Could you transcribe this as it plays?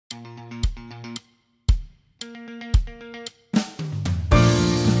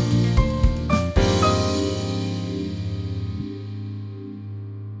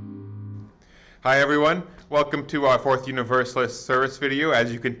Hi everyone, welcome to our Fourth Universalist service video.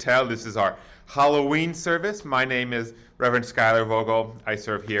 As you can tell, this is our Halloween service. My name is Reverend Schuyler Vogel. I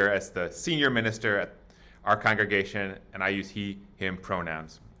serve here as the senior minister at our congregation, and I use he, him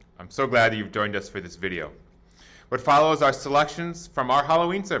pronouns. I'm so glad that you've joined us for this video. What follows are selections from our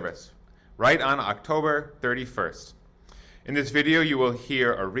Halloween service, right on October 31st. In this video, you will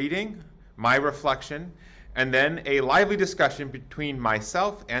hear a reading, my reflection, and then a lively discussion between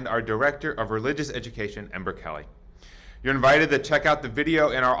myself and our Director of Religious Education, Ember Kelly. You're invited to check out the video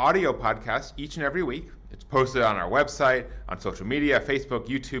in our audio podcast each and every week. It's posted on our website, on social media, Facebook,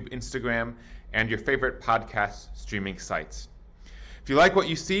 YouTube, Instagram, and your favorite podcast streaming sites. If you like what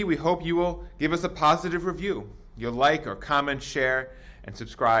you see, we hope you will give us a positive review. You'll like or comment, share, and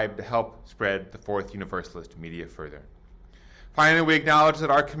subscribe to help spread the Fourth Universalist media further. Finally, we acknowledge that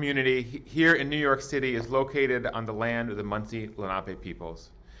our community here in New York City is located on the land of the Munsee Lenape peoples.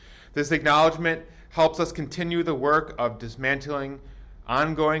 This acknowledgement helps us continue the work of dismantling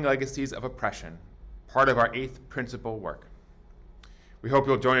ongoing legacies of oppression, part of our eighth principle work. We hope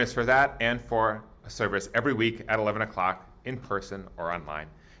you'll join us for that and for a service every week at 11 o'clock in person or online.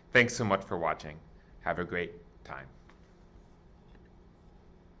 Thanks so much for watching. Have a great time.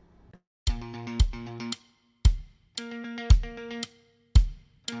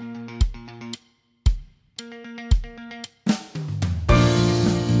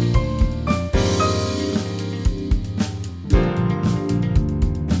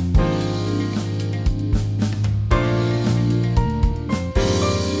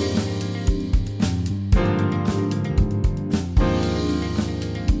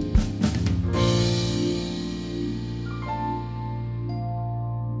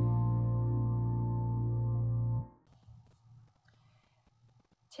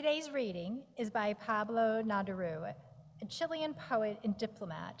 Today's reading is by Pablo Neruda, a Chilean poet and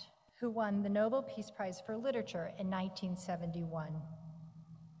diplomat who won the Nobel Peace Prize for Literature in 1971.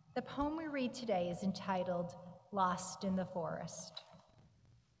 The poem we read today is entitled Lost in the Forest.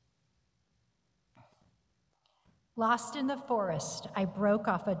 Lost in the forest, I broke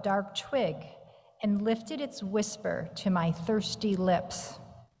off a dark twig and lifted its whisper to my thirsty lips.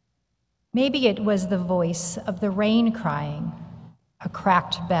 Maybe it was the voice of the rain crying, a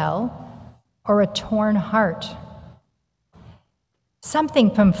cracked bell, or a torn heart.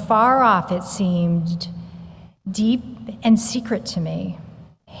 Something from far off, it seemed, deep and secret to me,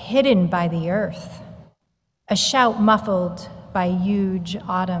 hidden by the earth, a shout muffled by huge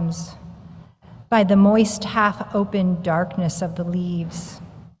autumns, by the moist half-open darkness of the leaves.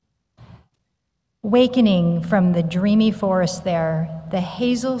 Wakening from the dreamy forest there, the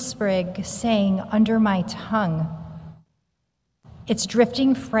hazel sprig sang under my tongue. Its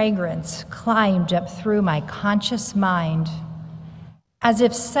drifting fragrance climbed up through my conscious mind, as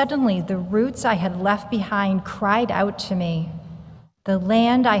if suddenly the roots I had left behind cried out to me, the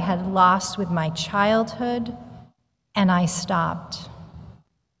land I had lost with my childhood, and I stopped,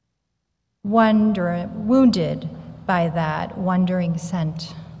 wounded by that wandering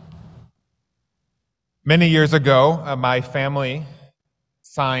scent. Many years ago, my family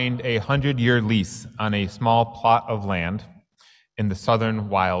signed a 100-year lease on a small plot of land in the southern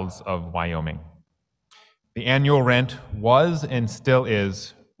wilds of Wyoming. The annual rent was and still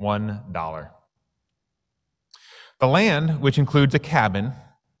is $1. The land, which includes a cabin,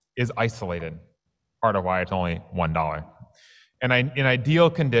 is isolated, part of why it's only $1. And in ideal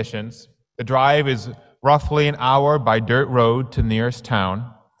conditions, the drive is roughly an hour by dirt road to the nearest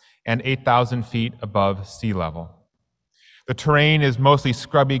town and 8,000 feet above sea level. The terrain is mostly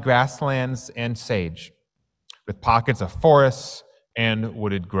scrubby grasslands and sage, with pockets of forests and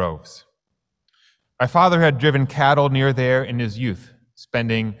wooded groves. My father had driven cattle near there in his youth,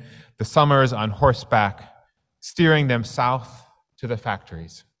 spending the summers on horseback, steering them south to the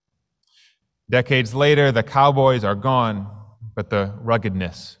factories. Decades later, the cowboys are gone, but the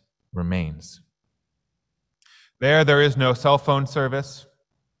ruggedness remains. There is no cell phone service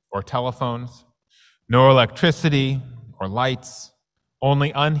or telephones, no electricity or lights,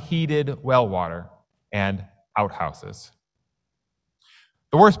 only unheated well water and outhouses.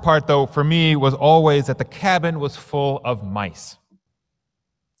 The worst part, though, for me was always that the cabin was full of mice.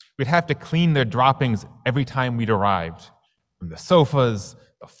 We'd have to clean their droppings every time we'd arrived, from the sofas,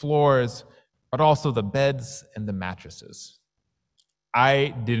 the floors, but also the beds and the mattresses.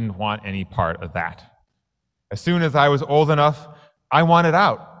 I didn't want any part of that. As soon as I was old enough, I wanted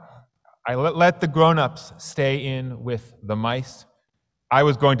out. I let the grown-ups stay in with the mice. I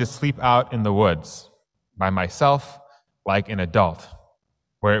was going to sleep out in the woods by myself like an adult,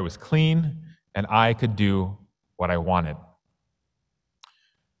 where it was clean and I could do what I wanted.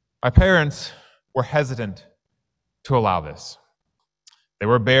 My parents were hesitant to allow this. There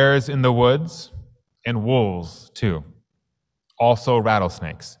were bears in the woods and wolves too, also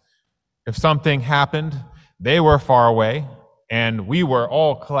rattlesnakes. If something happened, they were far away, and we were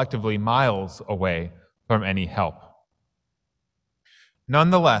all collectively miles away from any help.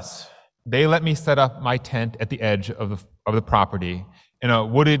 Nonetheless, they let me set up my tent at the edge of the property in a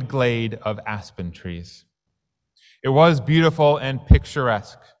wooded glade of aspen trees. It was beautiful and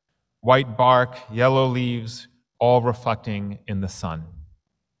picturesque, white bark, yellow leaves, all reflecting in the sun.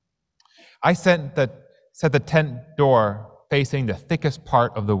 I set the tent door facing the thickest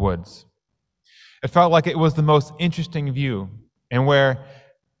part of the woods. It felt like it was the most interesting view, and where,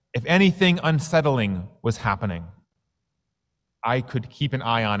 if anything unsettling was happening, I could keep an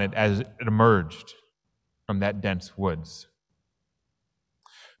eye on it as it emerged from that dense woods.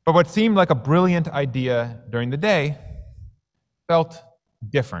 But what seemed like a brilliant idea during the day felt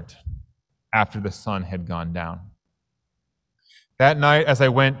different after the sun had gone down. That night, as I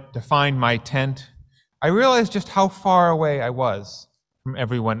went to find my tent, I realized just how far away I was from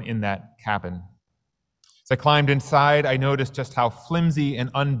everyone in that cabin. As I climbed inside, I noticed just how flimsy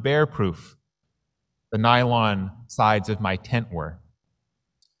and unbear-proof the nylon sides of my tent were.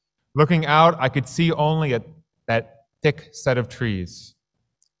 Looking out, I could see only that thick set of trees.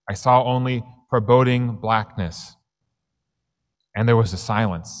 I saw only foreboding blackness. And there was a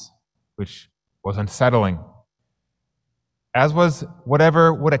silence, which was unsettling, as was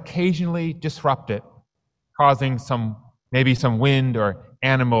whatever would occasionally disrupt it, causing maybe some wind or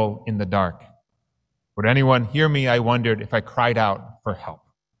animal in the dark. Would anyone hear me? I wondered if I cried out for help.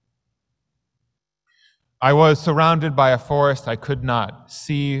 I was surrounded by a forest I could not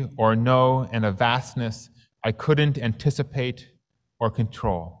see or know, and a vastness I couldn't anticipate or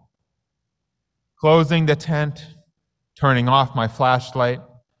control. Closing the tent, turning off my flashlight,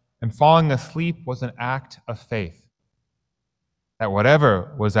 and falling asleep was an act of faith that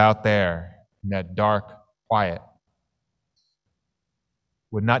whatever was out there in that dark quiet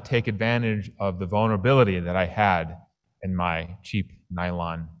would not take advantage of the vulnerability that I had in my cheap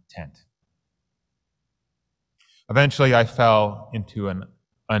nylon tent. Eventually, I fell into an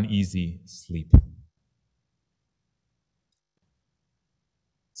uneasy sleep.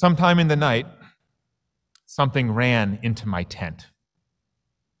 Sometime in the night, something ran into my tent.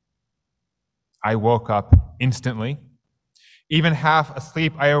 I woke up instantly. Even half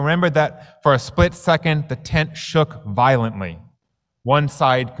asleep, I remembered that for a split second, the tent shook violently. One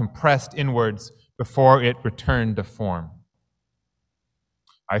side compressed inwards before it returned to form.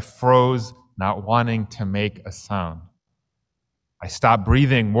 I froze, not wanting to make a sound. I stopped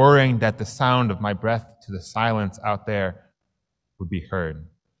breathing, worrying that the sound of my breath to the silence out there would be heard.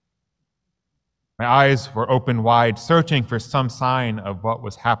 My eyes were open wide, searching for some sign of what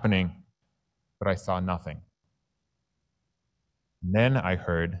was happening, but I saw nothing. And then I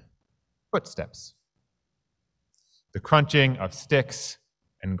heard footsteps, the crunching of sticks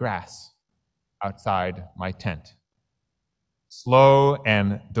and grass outside my tent. Slow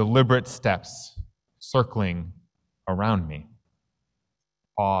and deliberate steps circling around me.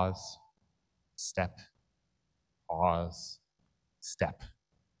 Pause, step, pause, step.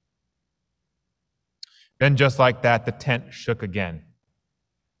 Then just like that, the tent shook again.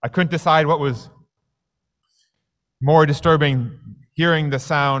 I couldn't decide what was more disturbing, hearing the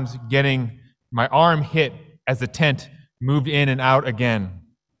sounds, getting my arm hit as the tent moved in and out again.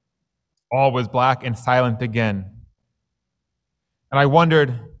 All was black and silent again. And I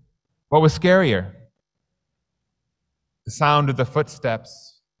wondered, what was scarier? The sound of the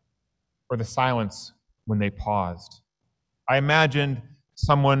footsteps or the silence when they paused? I imagined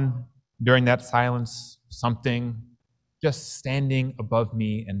someone during that silence, something just standing above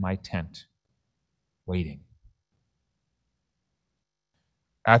me in my tent, waiting.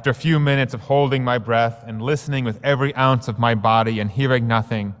 After a few minutes of holding my breath and listening with every ounce of my body and hearing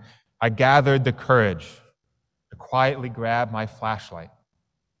nothing, I gathered the courage to quietly grab my flashlight.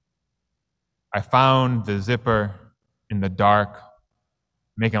 I found the zipper in the dark,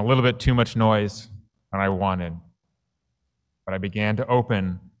 making a little bit too much noise than I wanted. But I began to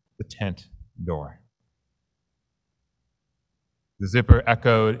open the tent door. The zipper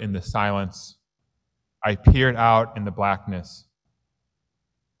echoed in the silence. I peered out in the blackness.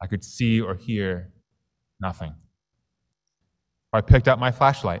 I could see or hear nothing. I picked up my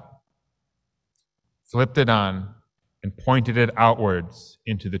flashlight, flipped it on, and pointed it outwards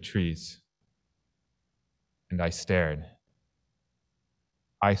into the trees. And I stared.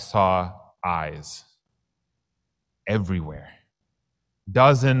 I saw eyes everywhere.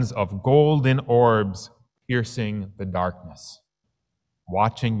 Dozens of golden orbs piercing the darkness,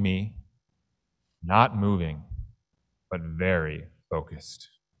 watching me, not moving, but very focused.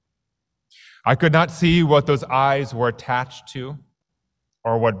 I could not see what those eyes were attached to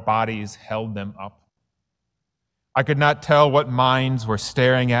or what bodies held them up. I could not tell what minds were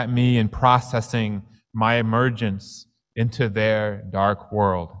staring at me and processing my emergence into their dark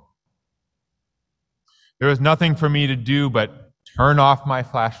world. There was nothing for me to do but turn off my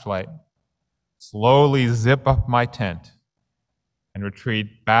flashlight, slowly zip up my tent, and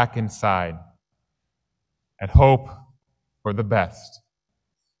retreat back inside and hope for the best.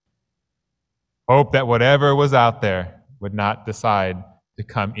 Hope that whatever was out there would not decide to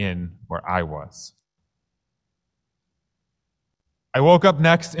come in where I was. I woke up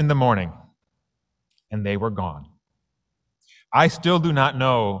next in the morning, and they were gone. I still do not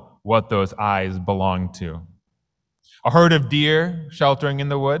know what those eyes belonged to. A herd of deer sheltering in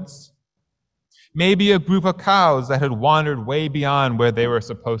the woods? Maybe a group of cows that had wandered way beyond where they were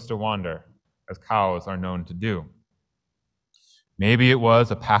supposed to wander, as cows are known to do. Maybe it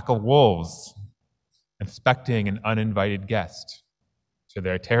was a pack of wolves expecting an uninvited guest to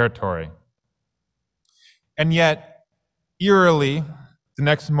their territory. And yet, eerily, the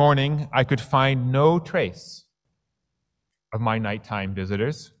next morning, I could find no trace of my nighttime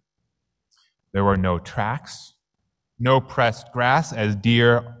visitors. There were no tracks, no pressed grass as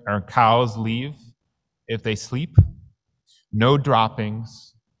deer or cows leave if they sleep, no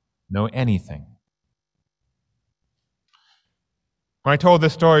droppings, no anything. When I told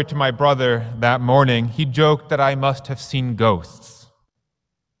this story to my brother that morning, he joked that I must have seen ghosts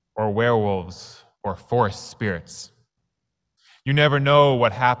or werewolves or forest spirits. You never know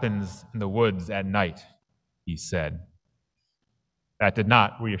what happens in the woods at night, he said. That did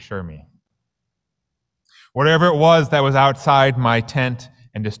not reassure me. Whatever it was that was outside my tent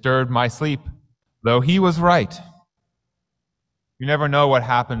and disturbed my sleep, though he was right. You never know what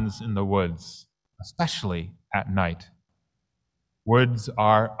happens in the woods, especially at night. Woods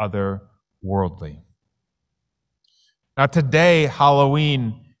are otherworldly. Now today,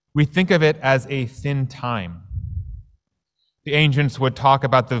 Halloween, we think of it as a thin time. The ancients would talk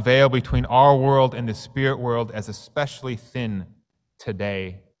about the veil between our world and the spirit world as especially thin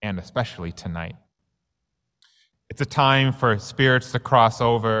today and especially tonight. It's a time for spirits to cross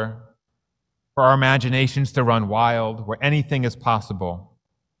over, for our imaginations to run wild, where anything is possible.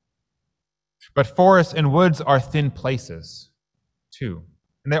 But forests and woods are thin places, too,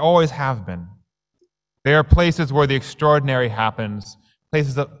 and they always have been. They are places where the extraordinary happens,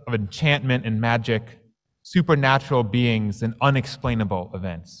 places of enchantment and magic, supernatural beings, and unexplainable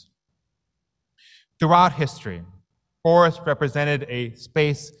events. Throughout history, forests represented a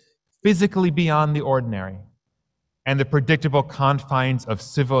space physically beyond the ordinary and the predictable confines of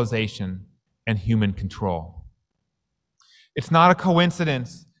civilization and human control. It's not a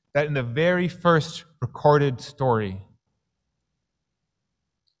coincidence that in the very first recorded story,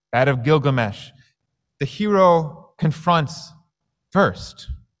 that of Gilgamesh, the hero confronts first.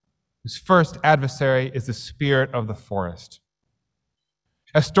 His first adversary is the spirit of the forest.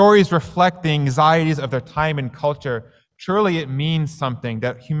 As stories reflect the anxieties of their time and culture, surely it means something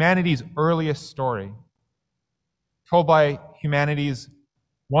that humanity's earliest story, told by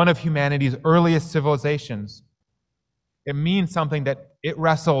one of humanity's earliest civilizations, it means something that it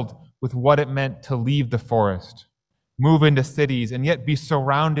wrestled with what it meant to leave the forest, move into cities, and yet be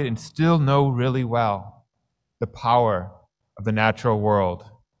surrounded and still know really well the power of the natural world,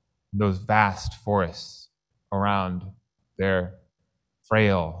 those vast forests around their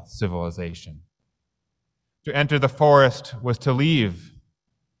frail civilization. To enter the forest was to leave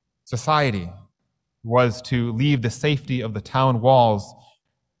society, was to leave the safety of the town walls.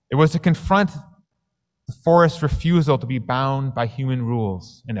 It was to confront the forest's refusal to be bound by human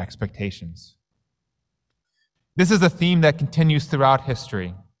rules and expectations. This is a theme that continues throughout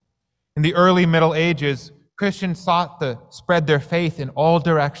history. In the early Middle Ages, Christians sought to spread their faith in all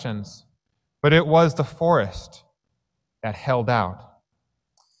directions, but it was the forest that held out.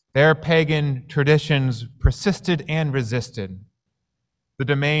 Their pagan traditions persisted and resisted. The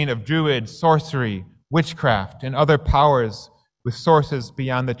domain of druids, sorcery, witchcraft, and other powers with sources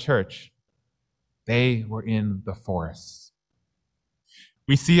beyond the church, they were in the forests.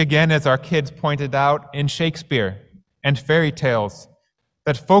 We see again, as our kids pointed out in Shakespeare and fairy tales,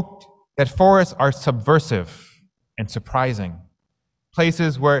 that forests are subversive and surprising,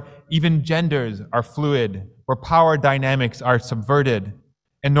 places where even genders are fluid, where power dynamics are subverted,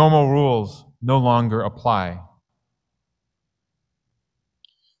 and normal rules no longer apply.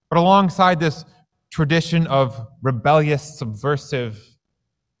 But alongside this tradition of rebellious, subversive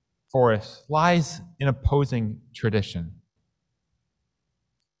forests lies an opposing tradition.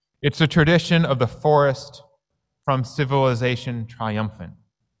 It's a tradition of the forest from civilization triumphant.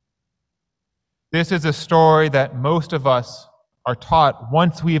 This is a story that most of us are taught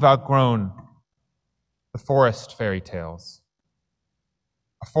once we've outgrown the forest fairy tales.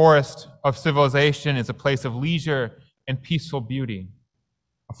 A forest of civilization is a place of leisure and peaceful beauty,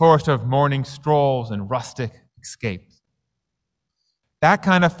 a forest of morning strolls and rustic escapes. That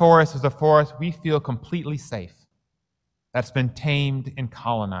kind of forest is a forest we feel completely safe, that's been tamed and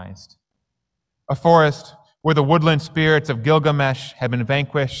colonized. A forest where the woodland spirits of Gilgamesh have been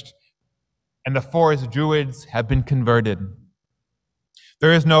vanquished and the forest druids have been converted.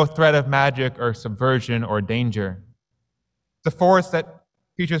 There is no threat of magic or subversion or danger. The forest that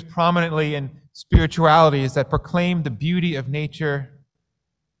features prominently in spiritualities that proclaim the beauty of nature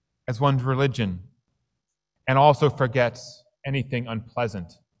as one's religion and also forgets anything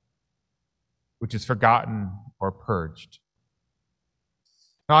unpleasant, which is forgotten or purged.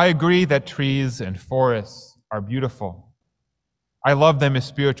 Now, I agree that trees and forests are beautiful. I love them as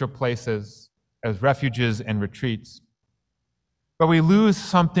spiritual places, as refuges and retreats. But we lose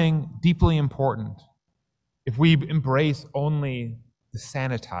something deeply important if we embrace only the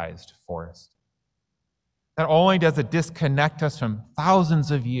sanitized forest. Not only does it disconnect us from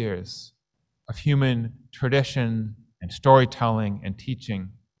thousands of years of human tradition and storytelling and teaching,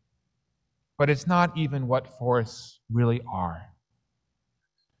 but it's not even what forests really are.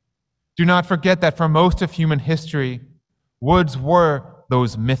 Do not forget that for most of human history, woods were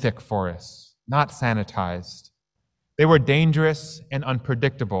those mythic forests, not sanitized. They were dangerous and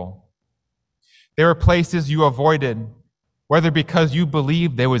unpredictable. They were places you avoided, whether because you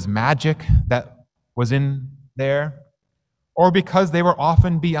believed there was magic that was in there, or because they were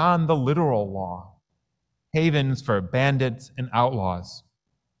often beyond the literal law, havens for bandits and outlaws.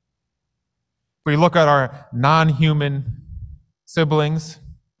 If we look at our non-human siblings,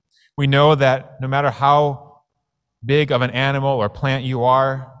 we know that no matter how big of an animal or plant you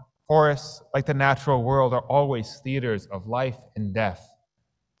are, forests, like the natural world, are always theaters of life and death,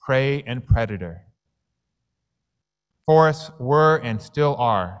 prey and predator. Forests were and still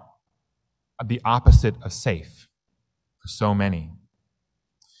are the opposite of safe for so many.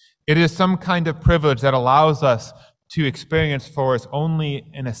 It is some kind of privilege that allows us to experience forests only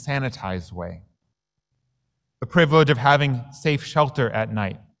in a sanitized way. The privilege of having safe shelter at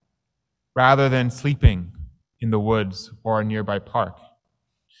night, rather than sleeping in the woods or a nearby park.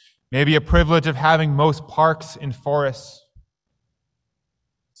 Maybe a privilege of having most parks and forests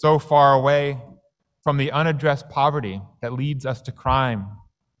so far away from the unaddressed poverty that leads us to crime,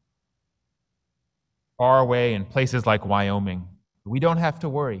 far away in places like Wyoming. We don't have to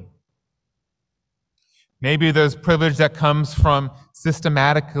worry. Maybe there's privilege that comes from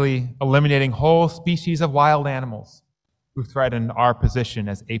systematically eliminating whole species of wild animals who threaten our position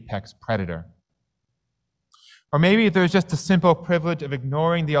as apex predator. Or maybe there's just a simple privilege of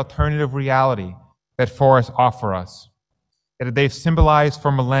ignoring the alternative reality that forests offer us, that they've symbolized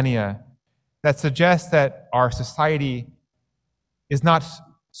for millennia, that suggests that our society is not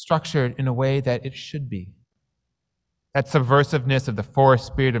structured in a way that it should be. That subversiveness of the forest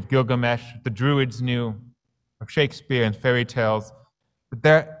spirit of Gilgamesh, the Druids knew, of Shakespeare and fairy tales, that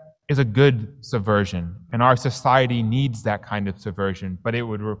there is a good subversion, and our society needs that kind of subversion, but it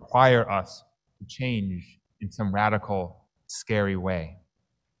would require us to change in some radical, scary way.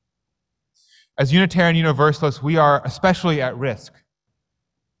 As Unitarian Universalists, we are especially at risk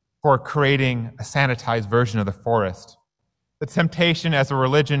for creating a sanitized version of the forest. The temptation as a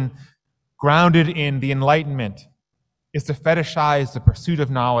religion grounded in the Enlightenment is to fetishize the pursuit of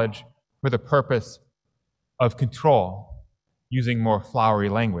knowledge for the purpose of control, using more flowery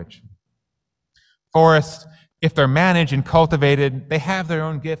language. Forests, if they're managed and cultivated, they have their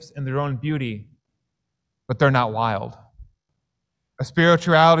own gifts and their own beauty, but they're not wild. A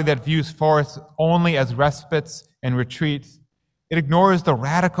spirituality that views forests only as respites and retreats, it ignores the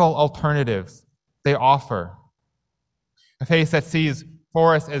radical alternatives they offer. A faith that sees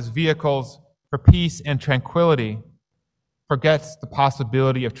forests as vehicles for peace and tranquility forgets the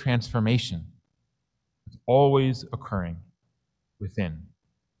possibility of transformation. It's always occurring within.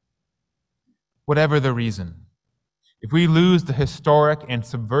 Whatever the reason, if we lose the historic and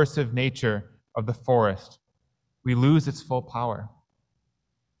subversive nature of the forest, we lose its full power.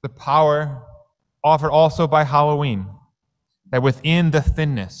 The power offered also by Halloween, that within the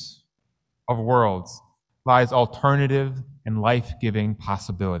thinness of worlds lies alternative and life-giving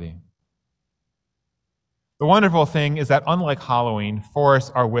possibility. The wonderful thing is that unlike Halloween,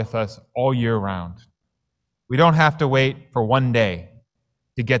 forests are with us all year round. We don't have to wait for one day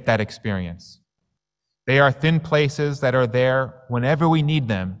to get that experience. They are thin places that are there whenever we need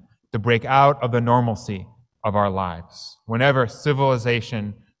them to break out of the normalcy of our lives whenever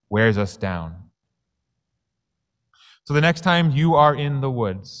civilization wears us down. So the next time you are in the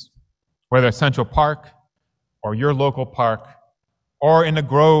woods, whether it's Central Park or your local park, or in a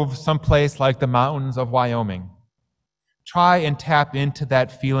grove someplace like the mountains of Wyoming, try and tap into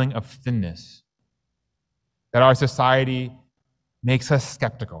that feeling of thinness that our society makes us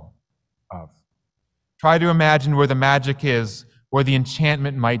skeptical of. Try to imagine where the magic is, where the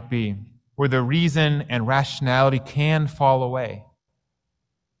enchantment might be, where the reason and rationality can fall away.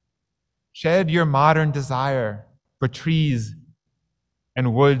 Shed your modern desire for trees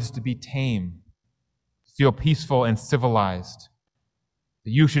and woods to be tame, to feel peaceful and civilized.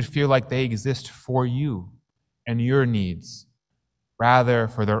 That you should feel like they exist for you and your needs, rather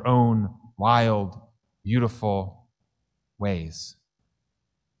for their own wild, beautiful ways.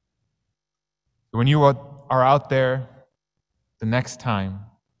 When you are out there the next time,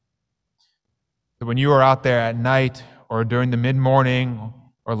 when you are out there at night or during the mid-morning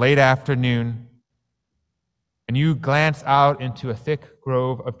or late afternoon, and you glance out into a thick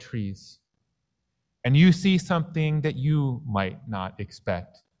grove of trees, and you see something that you might not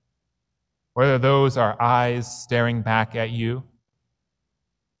expect, whether those are eyes staring back at you,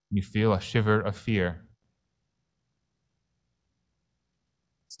 you feel a shiver of fear.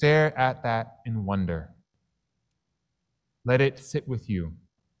 Stare at that in wonder. Let it sit with you.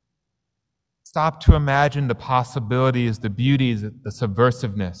 Stop to imagine the possibilities, the beauties, the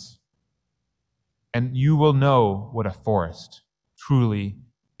subversiveness, and you will know what a forest truly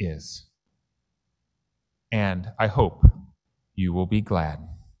is. And I hope you will be glad.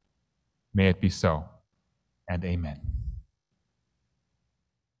 May it be so, and amen.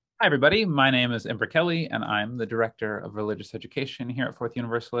 Hi, everybody. My name is Ember Kelly, and I'm the Director of Religious Education here at Fourth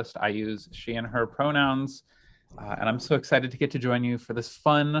Universalist. I use she and her pronouns, and I'm so excited to get to join you for this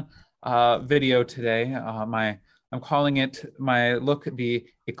fun video today. I'm calling it my look, the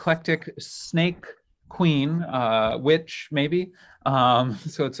Eclectic Snake Queen, Witch, maybe.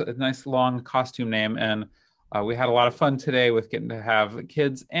 So it's a nice long costume name, and we had a lot of fun today with getting to have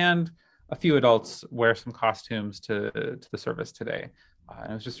kids and a few adults wear some costumes to the service today.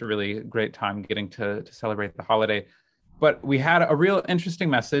 And it was just a really great time getting to celebrate the holiday. But we had a real interesting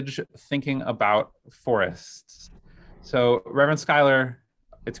message thinking about forests. So Reverend Schuyler,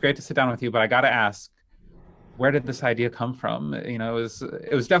 it's great to sit down with you, but I got to ask, where did this idea come from? You know, it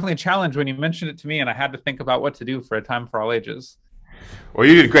was definitely a challenge when you mentioned it to me, and I had to think about what to do for A Time for All Ages. Well,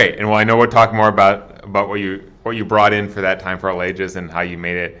 you did great, and I know we'll talk more about what you brought in for that Time for All Ages and how you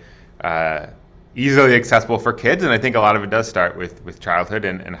made it easily accessible for kids. And I think a lot of it does start with childhood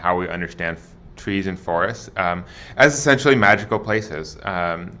and how we understand trees and forests as essentially magical places.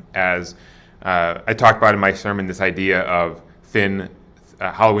 As I talked about in my sermon, this idea of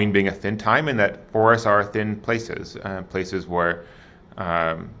Halloween being a thin time, and that forests are thin places, places where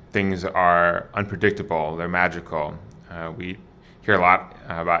things are unpredictable, they're magical. We hear a lot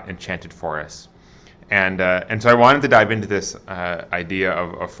about enchanted forests. And so I wanted to dive into this idea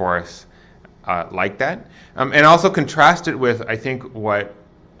of forests like that, and also contrast it with, I think, what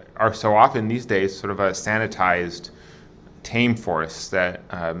are so often these days sort of a sanitized, tame forests that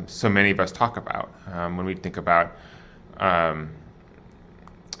so many of us talk about when we think about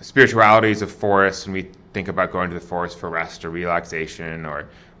spiritualities of forests, and we think about going to the forest for rest or relaxation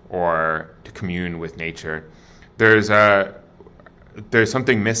or to commune with nature. There's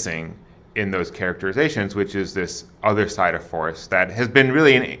something missing in those characterizations, which is this other side of forest that has been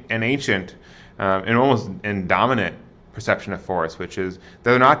really an ancient and almost an dominant perception of forests, which is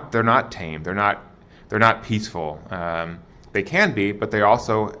they're not tame, they're not peaceful. They can be, but they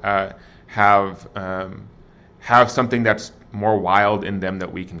also have something that's more wild in them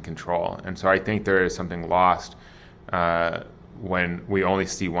that we can control. And so I think there is something lost when we only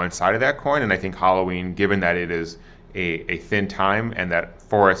see one side of that coin. And I think Halloween, given that it is a thin time and that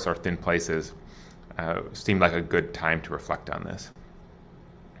forests are thin places, seemed like a good time to reflect on this.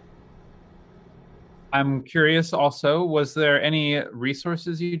 I'm curious also, was there any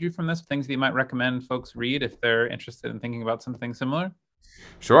resources you drew from this, things that you might recommend folks read if they're interested in thinking about something similar?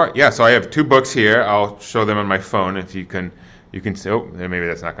 Sure. Yeah. So I have 2 books here. I'll show them on my phone. If you can see. Oh, maybe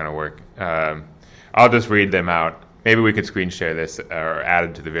that's not going to work. I'll just read them out. Maybe we could screen share this or add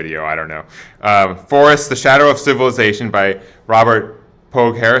it to the video. I don't know. Forests: The Shadow of Civilization by Robert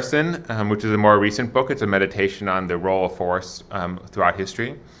Pogue Harrison, which is a more recent book. It's a meditation on the role of forests throughout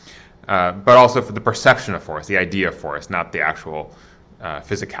history, but also for the perception of forests, the idea of forests, not the actual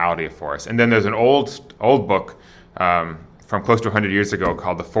physicality of forests. And then there's an old book from close to 100 years ago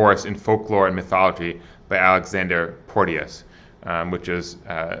called The Forest in Folklore and Mythology by Alexander Porteous, which is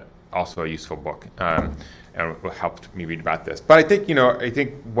also a useful book, and it helped me read about this. But I think, I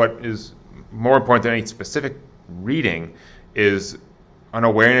think what is more important than any specific reading is an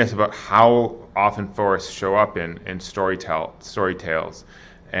awareness about how often forests show up in story tales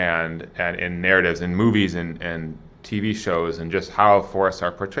and in narratives, in movies and TV shows, and just how forests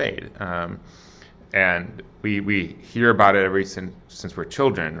are portrayed. And we hear about it ever since we're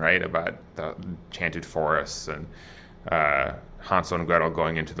children, right? About the enchanted forests and Hansel and Gretel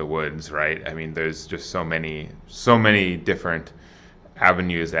going into the woods, right? I mean, there's just so many different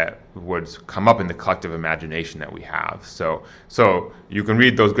avenues that would come up in the collective imagination that we have. So you can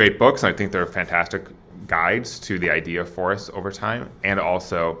read those great books, and I think they're fantastic guides to the idea of forests over time. And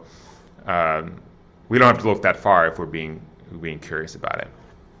also, we don't have to look that far if we're being curious about it.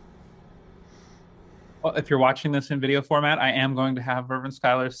 Well, if you're watching this in video format, I am going to have Reverend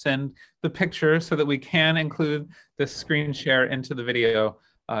Schuyler send the picture so that we can include this screen share into the video.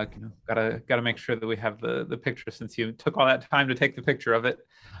 Gotta make sure that we have the picture, since you took all that time to take the picture of it.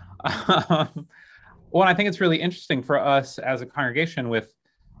 Well, I think it's really interesting for us as a congregation with,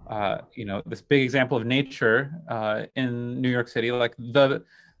 this big example of nature in New York City, like the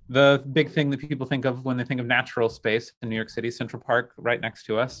big thing that people think of when they think of natural space in New York City, Central Park, right next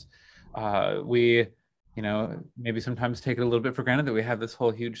to us. We maybe sometimes take it a little bit for granted that we have this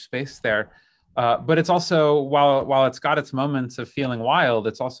whole huge space there. But it's also, while it's got its moments of feeling wild,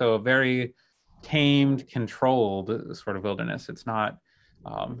 it's also a very tamed, controlled sort of wilderness. It's not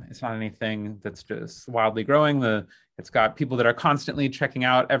anything that's just wildly growing. It's got people that are constantly checking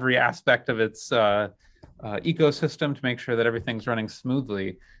out every aspect of its ecosystem to make sure that everything's running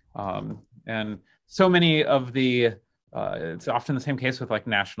smoothly. And so many of it's often the same case with like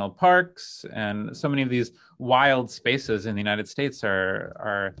national parks, and so many of these wild spaces in the United States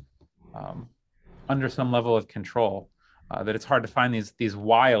are under some level of control, that it's hard to find these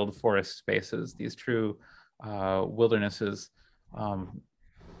wild forest spaces, these true wildernesses.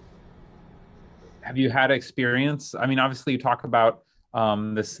 Have you had experience? I mean, obviously you talk about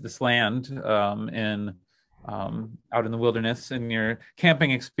this land out in the wilderness in your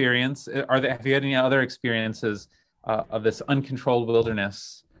camping experience. Have you had any other experiences of this uncontrolled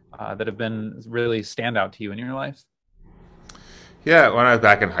wilderness that have been really stand out to you in your life? Yeah, when I was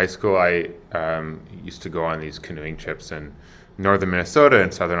back in high school, I used to go on these canoeing trips in northern Minnesota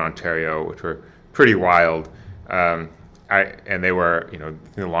and southern Ontario, which were pretty wild. And they were,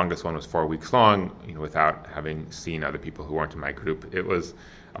 the longest one was 4 weeks long, without having seen other people who weren't in my group. It was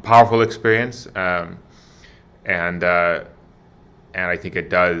a powerful experience, and I think it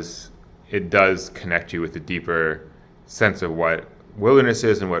does connect you with a deeper sense of what wilderness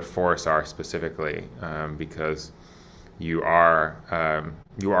is and what forests are specifically, because you are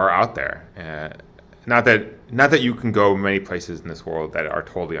out there. Not that you can go many places in this world that are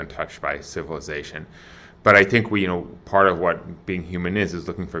totally untouched by civilization, but I think part of what being human is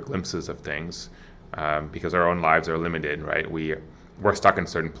looking for glimpses of things, because our own lives are limited, right? We're stuck in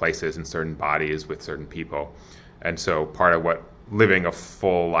certain places and certain bodies with certain people, and so part of what living a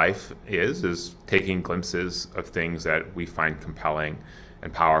full life is taking glimpses of things that we find compelling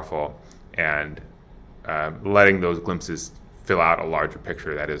and powerful, and letting those glimpses fill out a larger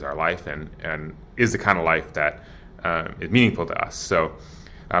picture that is our life and is the kind of life that is meaningful to us. So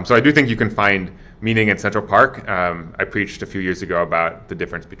I do think you can find meaning in Central Park. I preached a few years ago about the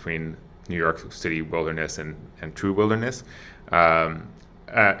difference between New York City wilderness and true wilderness, and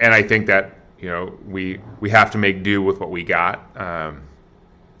I think that we have to make do with what we got.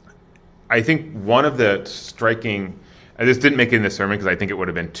 I think one of the striking, and this didn't make it in the sermon because I think it would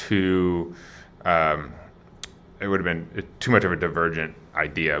have been too much of a divergent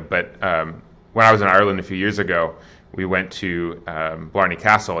idea. But when I was in Ireland a few years ago, we went to Blarney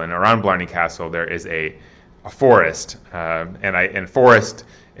Castle, and around Blarney Castle there is a forest, and forest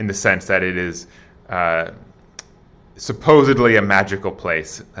in the sense that it is supposedly a magical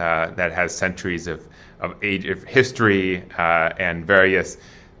place that has centuries of history and various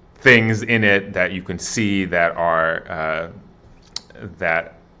things in it that you can see that are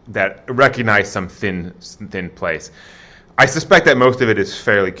that recognize some thin place. I suspect that most of it is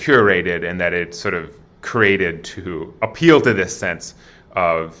fairly curated, and that it's sort of created to appeal to this sense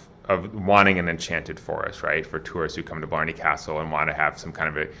of wanting an enchanted forest, right? For tourists who come to Blarney Castle and want to have some kind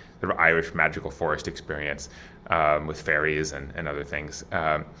of a sort of Irish magical forest experience with fairies and other things.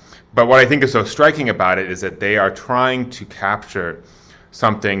 But what I think is so striking about it is that they are trying to capture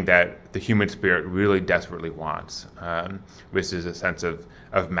something that the human spirit really desperately wants, which is a sense of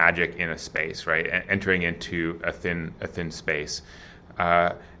magic in a space, right? Entering into a thin space.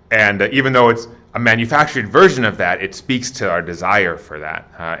 and even though it's a manufactured version of that, it speaks to our desire for that.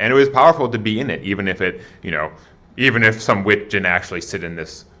 And it was powerful to be in it, even if it, even if some witch didn't actually sit in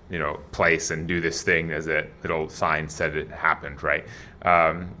this, place and do this thing as a little sign said it happened, right?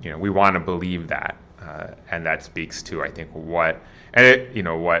 We want to believe that, and that speaks to, I think, what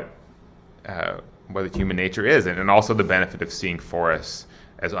the human nature is, and also the benefit of seeing forests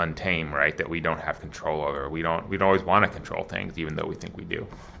as untamed, right? That we don't have control over. We don't always want to control things, even though we think we do.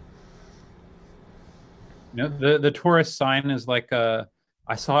 The tourist sign is like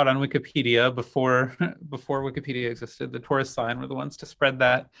I saw it on Wikipedia before Wikipedia existed. The tourist sign were the ones to spread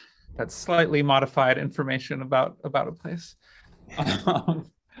that slightly modified information about a place.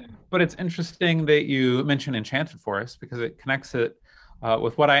 But it's interesting that you mentioned Enchanted Forest, because it connects it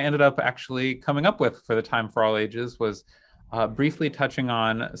with what I ended up actually coming up with for the Time for All Ages, was briefly touching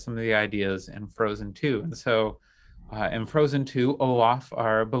on some of the ideas in Frozen 2. And so in Frozen 2, Olaf,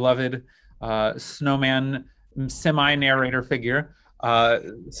 our beloved snowman semi-narrator figure,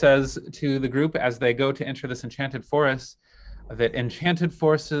 says to the group as they go to enter this enchanted forest that enchanted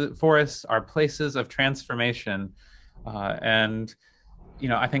forests are places of transformation. And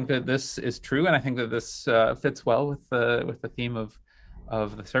I think that this is true, and I think that this fits well with the theme of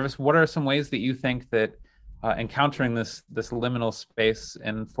the service. What are some ways that you think that encountering this liminal space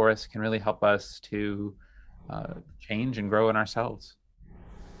in forests can really help us to change and grow in ourselves?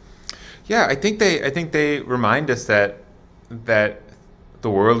 Yeah, I think they remind us that the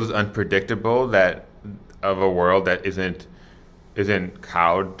world is unpredictable, that of a world that isn't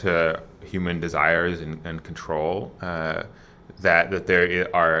cowed to human desires and control, that there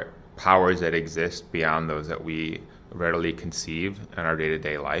are powers that exist beyond those that we readily conceive in our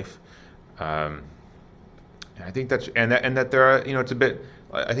day-to-day life. And I think that there are, it's a bit,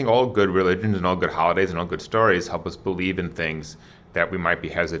 I think all good religions and all good holidays and all good stories help us believe in things that we might be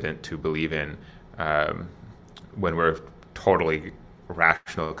hesitant to believe in when we're totally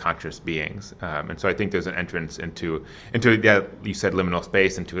rational, conscious beings. And so I think there's an entrance into yeah, you said liminal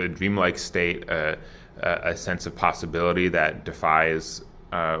space, into a dreamlike state, a sense of possibility that defies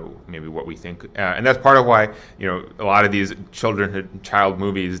maybe what we think. And that's part of why, a lot of these child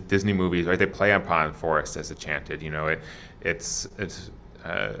movies, Disney movies, right, they play upon forests as enchanted. It's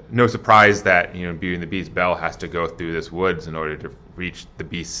no surprise that, Beauty and the Beast, Belle has to go through this woods in order to reach the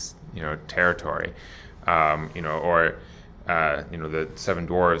beast's, territory. Or the Seven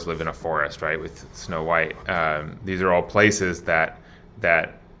Dwarves live in a forest, right, with Snow White. These are all places that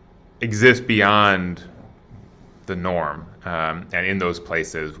exist beyond the norm, and in those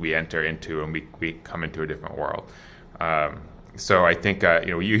places we enter into, and we come into a different world. So I think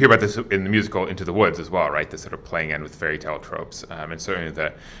you hear about this in the musical Into the Woods as well, right? This sort of playing in with fairy tale tropes, and certainly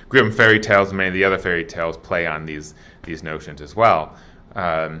the Grimm fairy tales and many of the other fairy tales play on these notions as well.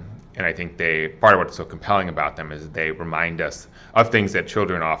 And I think part of what's so compelling about them is they remind us of things that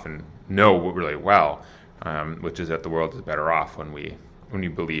children often know really well, which is that the world is better off when we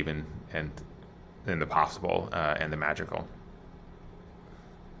believe in the possible and the magical.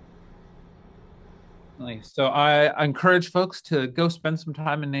 Nice. So I encourage folks to go spend some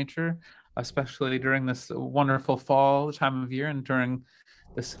time in nature, especially during this wonderful fall time of year and during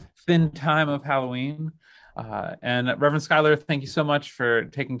this thin time of Halloween. And Reverend Schuyler, thank you so much for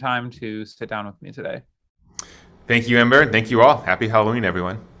taking time to sit down with me today. Thank you, Ember. Thank you all. Happy Halloween,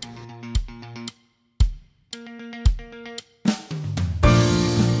 everyone.